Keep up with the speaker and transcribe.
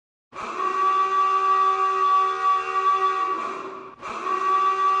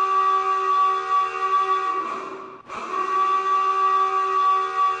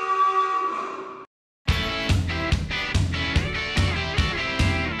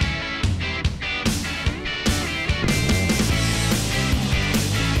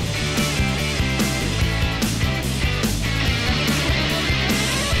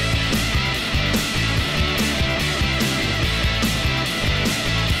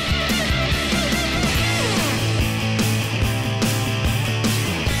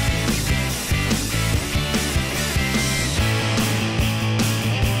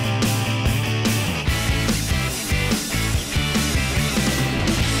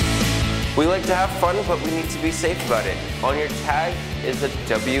We like to have fun, but we need to be safe about it. On your tag is a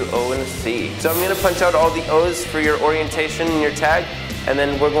W, O, and a C. So I'm going to punch out all the O's for your orientation and your tag, and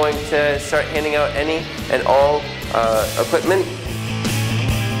then we're going to start handing out any and all equipment.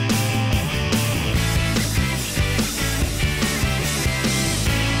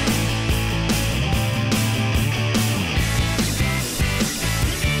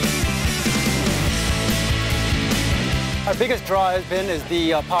 Our biggest draw has been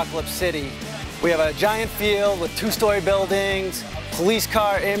the Apocalypse City. We have a giant field with 2-story buildings, police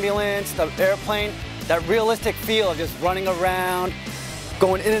car, ambulance, the airplane. That realistic feel of just running around,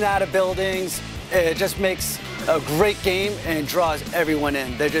 going in and out of buildings. It just makes a great game and draws everyone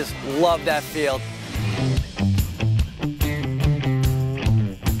in. They just love that field.